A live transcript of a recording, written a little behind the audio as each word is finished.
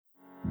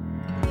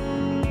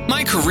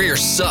My career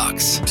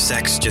sucks.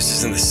 Sex just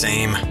isn't the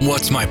same.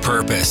 What's my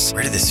purpose?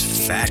 Where did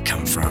this fat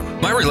come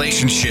from? My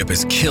relationship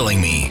is killing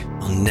me.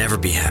 I'll never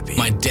be happy.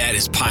 My debt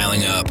is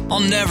piling up. I'll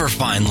never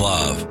find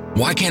love.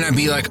 Why can't I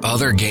be like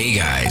other gay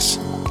guys?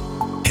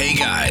 Hey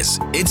guys,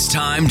 it's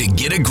time to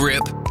get a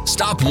grip,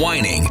 stop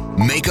whining,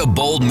 make a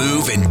bold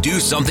move, and do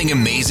something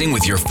amazing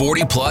with your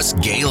 40-plus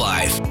gay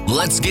life.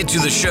 Let's get to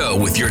the show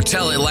with your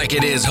Tell It Like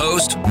It Is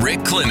host,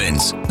 Rick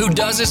Clemens, who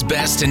does his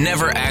best to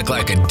never act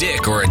like a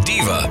dick or a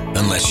diva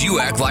unless you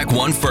act like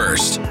one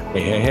first.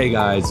 Hey,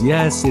 guys.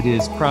 Yes, it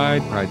is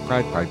Pride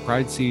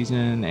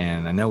season.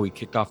 And I know we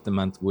kicked off the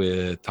month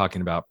with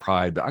talking about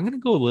Pride, but I'm going to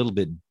go a little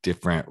bit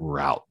different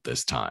route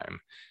this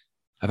time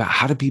about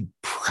how to be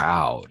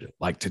proud,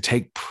 like to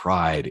take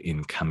pride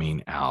in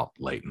coming out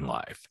late in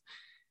life.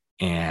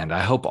 And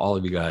I hope all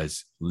of you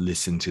guys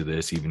listen to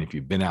this, even if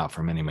you've been out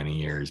for many, many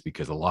years,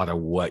 because a lot of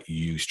what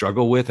you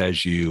struggle with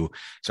as you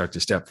start to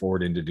step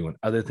forward into doing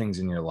other things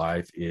in your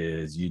life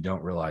is you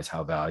don't realize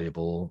how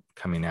valuable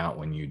coming out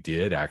when you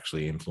did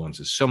actually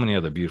influences so many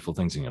other beautiful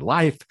things in your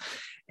life.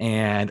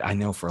 And I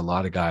know for a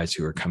lot of guys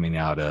who are coming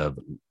out of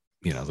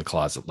the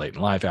closet late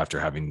in life after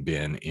having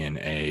been in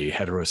a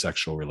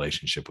heterosexual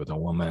relationship with a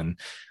woman,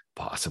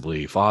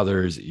 possibly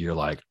fathers, you're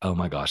like, oh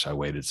my gosh, I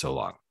waited so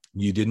long.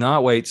 You did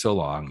not wait so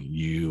long.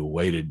 You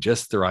waited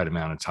just the right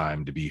amount of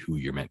time to be who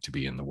you're meant to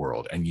be in the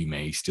world. And you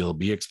may still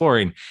be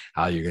exploring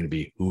how you're going to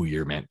be who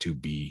you're meant to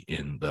be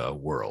in the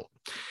world.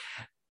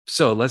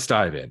 So let's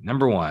dive in.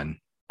 Number one,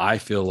 I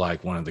feel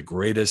like one of the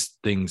greatest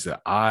things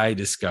that I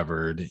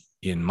discovered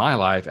in my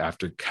life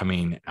after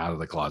coming out of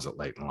the closet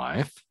late in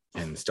life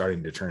and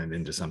starting to turn it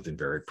into something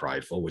very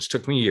prideful, which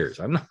took me years.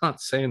 I'm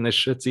not saying this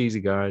shit's easy,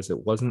 guys.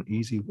 It wasn't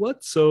easy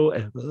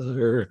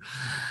whatsoever.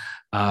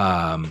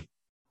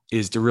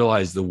 Is to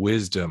realize the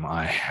wisdom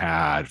I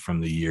had from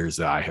the years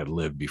that I had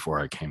lived before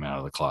I came out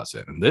of the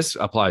closet. And this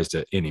applies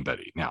to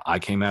anybody. Now, I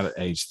came out at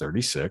age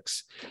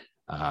 36.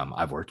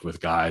 I've worked with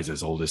guys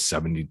as old as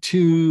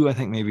 72, I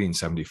think maybe in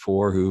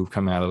 74, who've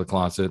come out of the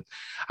closet.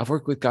 I've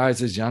worked with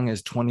guys as young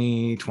as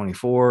 20,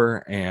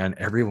 24, and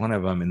every one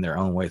of them in their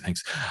own way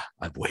thinks,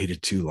 I've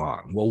waited too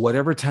long. Well,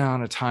 whatever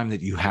amount of time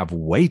that you have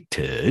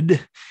waited,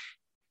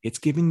 it's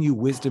giving you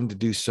wisdom to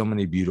do so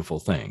many beautiful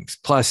things.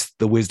 Plus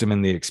the wisdom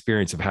and the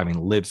experience of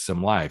having lived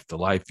some life, the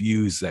life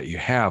views that you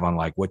have on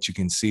like what you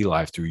can see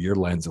life through your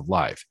lens of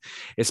life,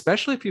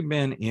 especially if you've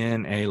been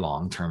in a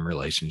long-term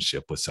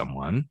relationship with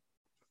someone.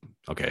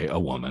 Okay, a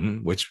woman,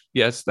 which,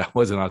 yes, that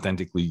wasn't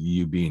authentically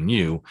you being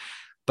you,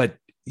 but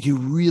you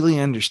really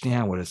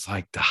understand what it's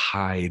like to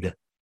hide.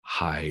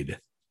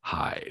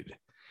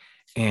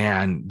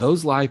 And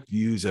those life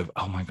views of,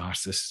 oh my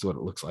gosh, this is what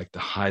it looks like to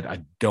hide.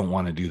 I don't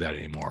want to do that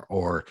anymore.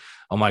 Or,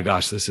 oh my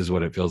gosh, this is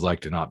what it feels like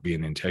to not be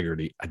in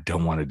integrity. I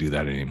don't want to do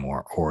that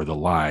anymore. Or the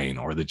lying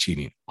or the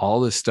cheating.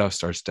 All this stuff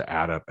starts to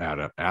add up,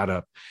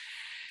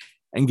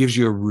 and gives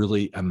you a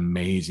really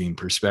amazing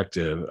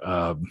perspective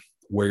of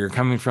where you're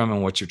coming from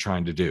and what you're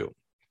trying to do.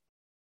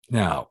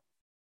 Now,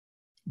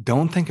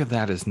 don't think of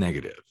that as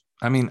negative.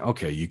 I mean,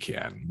 okay, you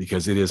can,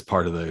 because it is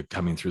part of the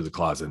coming through the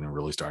closet and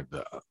really start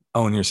to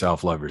own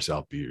yourself, love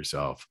yourself, be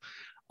yourself,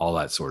 all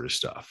that sort of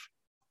stuff.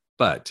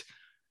 But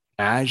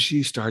as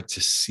you start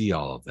to see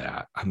all of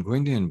that, I'm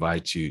going to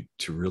invite you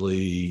to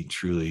really,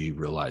 truly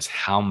realize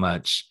how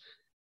much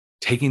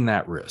taking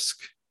that risk,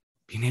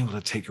 being able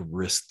to take a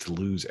risk to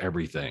lose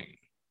everything,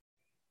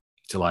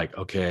 to like,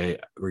 okay,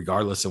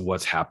 regardless of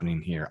what's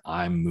happening here,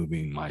 I'm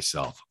moving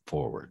myself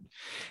forward.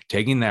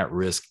 Taking that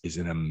risk is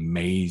an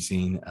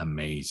amazing,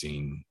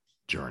 amazing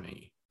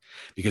journey,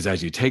 because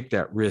as you take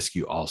that risk,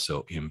 you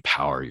also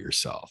empower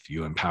yourself.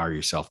 You empower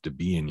yourself to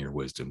be in your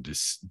wisdom,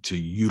 to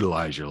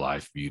utilize your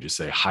life view, to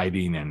say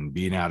hiding and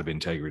being out of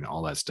integrity and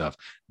all that stuff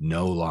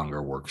no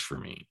longer works for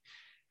me.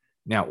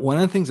 Now, one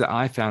of the things that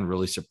I found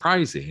really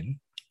surprising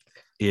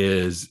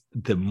is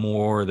the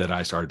more that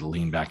I started to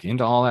lean back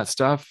into all that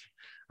stuff,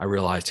 I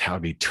realized how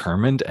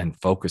determined and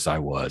focused I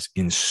was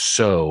in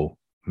so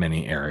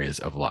many areas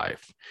of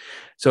life.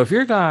 So if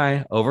you're a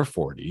guy over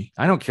 40,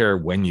 I don't care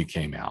when you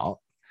came out,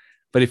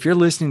 but if you're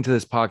listening to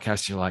this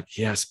podcast, you're like,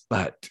 yes,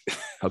 but,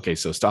 okay,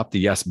 so stop the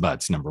yes,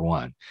 buts, number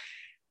one.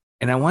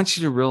 And I want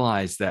you to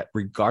realize that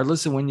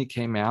regardless of when you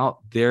came out,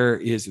 there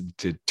is a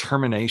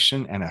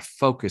determination and a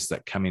focus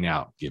that coming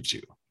out gives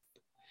you.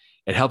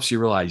 It helps you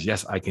realize,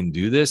 yes, I can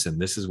do this, and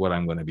this is what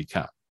I'm going to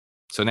become.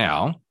 So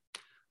now,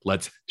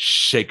 let's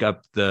shake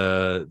up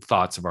the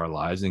thoughts of our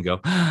lives and go,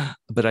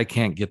 but I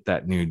can't get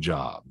that new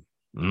job.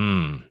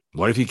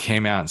 What if you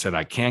came out and said,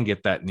 I can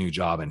get that new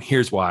job, and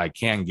here's why I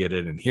can get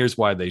it, and here's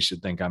why they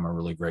should think I'm a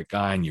really great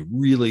guy, and you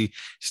really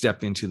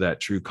step into that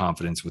true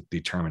confidence with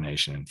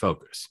determination and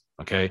focus.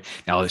 Okay,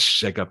 now let's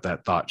shake up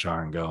that thought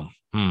jar and go,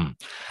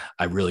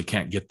 I really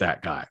can't get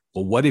that guy.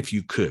 Well, what if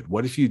you could?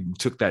 What if you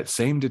took that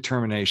same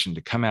determination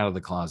to come out of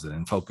the closet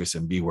and focus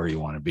and be where you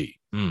want to be?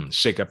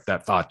 Shake up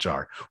that thought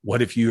jar.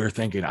 What if you are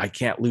thinking, I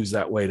can't lose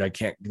that weight? I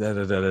can't,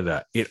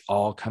 It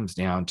all comes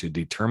down to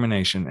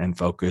determination and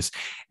focus.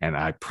 And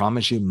I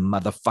promise you,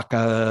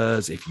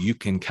 motherfuckers, if you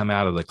can come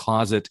out of the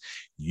closet,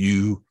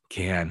 you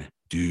can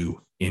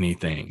do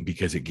anything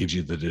because it gives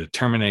you the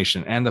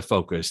determination and the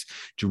focus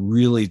to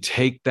really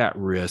take that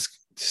risk,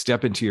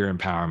 step into your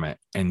empowerment,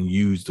 and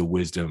use the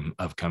wisdom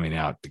of coming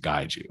out to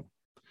guide you.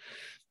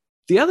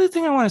 The other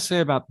thing I want to say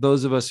about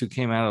those of us who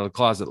came out of the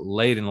closet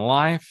late in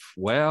life,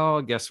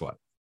 well, guess what?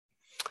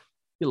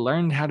 You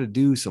learned how to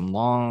do some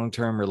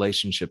long-term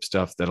relationship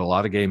stuff that a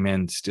lot of gay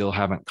men still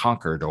haven't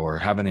conquered or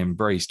haven't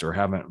embraced or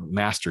haven't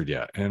mastered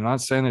yet. And I'm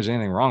not saying there's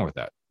anything wrong with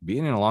that.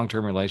 Being in a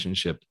long-term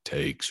relationship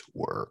takes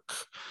work,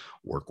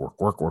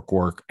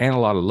 and a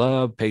lot of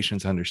love,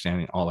 patience,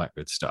 understanding, all that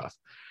good stuff.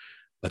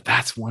 But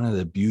that's one of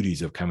the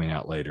beauties of coming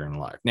out later in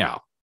life.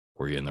 Now,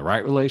 were you in the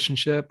right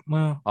relationship?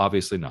 Well,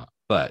 obviously not.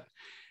 But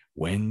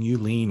when you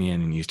lean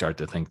in and you start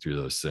to think through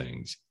those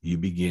things, you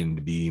begin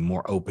to be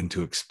more open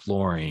to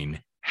exploring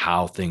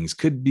how things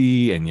could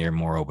be, and you're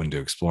more open to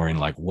exploring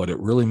like what it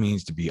really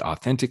means to be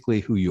authentically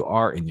who you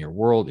are in your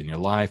world, in your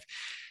life,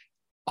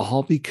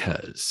 all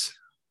because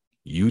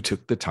you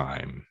took the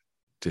time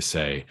to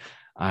say,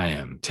 I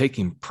am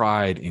taking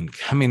pride in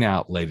coming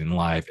out late in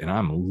life, and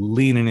I'm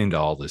leaning into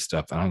all this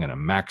stuff, and I'm going to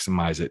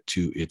maximize it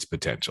to its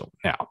potential.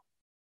 Now,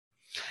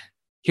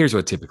 here's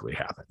what typically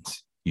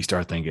happens. You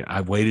start thinking,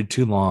 I've waited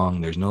too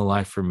long. There's no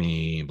life for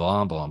me,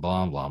 blah, blah,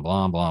 blah, blah,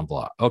 blah, blah,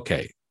 blah.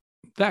 Okay,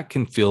 that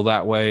can feel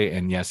that way.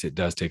 And yes, it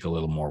does take a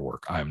little more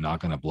work. I'm not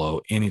going to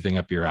blow anything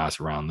up your ass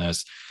around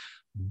this.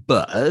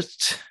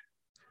 But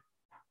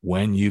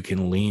when you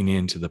can lean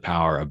into the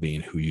power of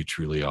being who you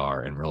truly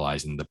are and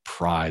realizing the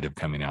pride of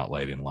coming out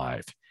late in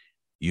life,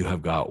 you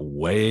have got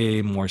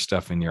way more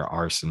stuff in your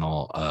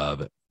arsenal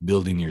of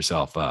building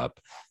yourself up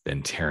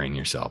than tearing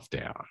yourself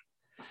down.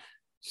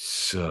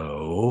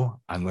 So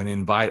I'm going to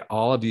invite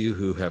all of you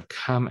who have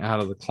come out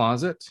of the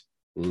closet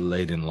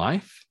late in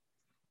life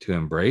to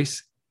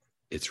embrace.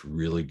 It's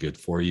really good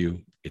for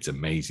you. It's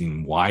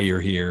amazing why you're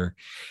here.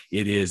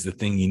 It is the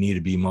thing you need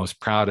to be most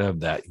proud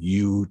of, that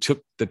you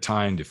took the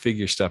time to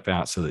figure stuff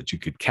out so that you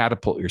could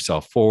catapult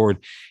yourself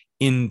forward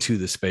into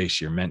the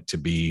space you're meant to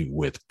be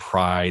with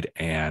pride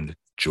and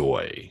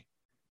joy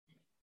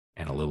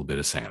and a little bit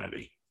of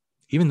sanity.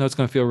 Even though it's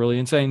going to feel really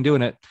insane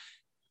doing it,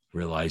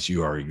 realize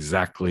you are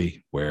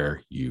exactly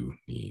where you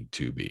need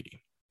to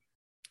be.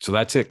 So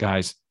that's it,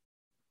 guys.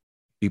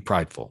 Be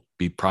prideful.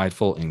 Be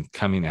prideful in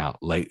coming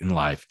out late in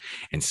life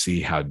and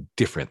see how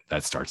different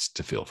that starts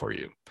to feel for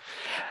you.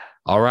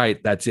 All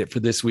right, that's it for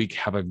this week.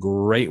 Have a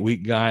great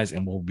week, guys,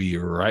 and we'll be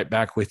right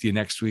back with you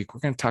next week.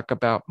 We're going to talk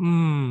about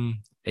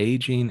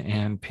aging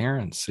and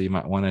parents, so you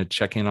might want to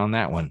check in on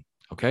that one.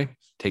 Okay,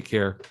 take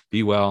care,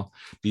 be well,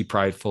 be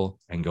prideful,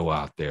 and go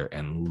out there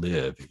and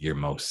live your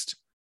most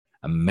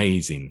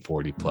amazing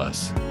 40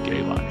 plus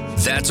gay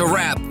life. That's a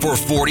wrap for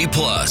 40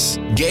 plus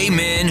gay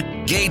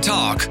men, gay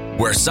talk,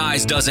 where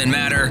size doesn't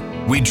matter.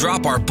 We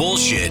drop our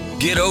bullshit,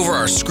 get over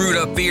our screwed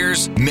up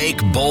fears,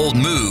 make bold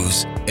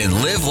moves, and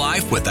live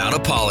life without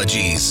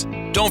apologies.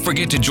 Don't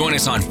forget to join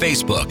us on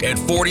Facebook at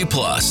 40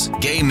 plus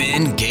gay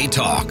men, gay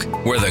talk,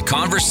 where the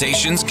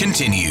conversations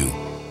continue.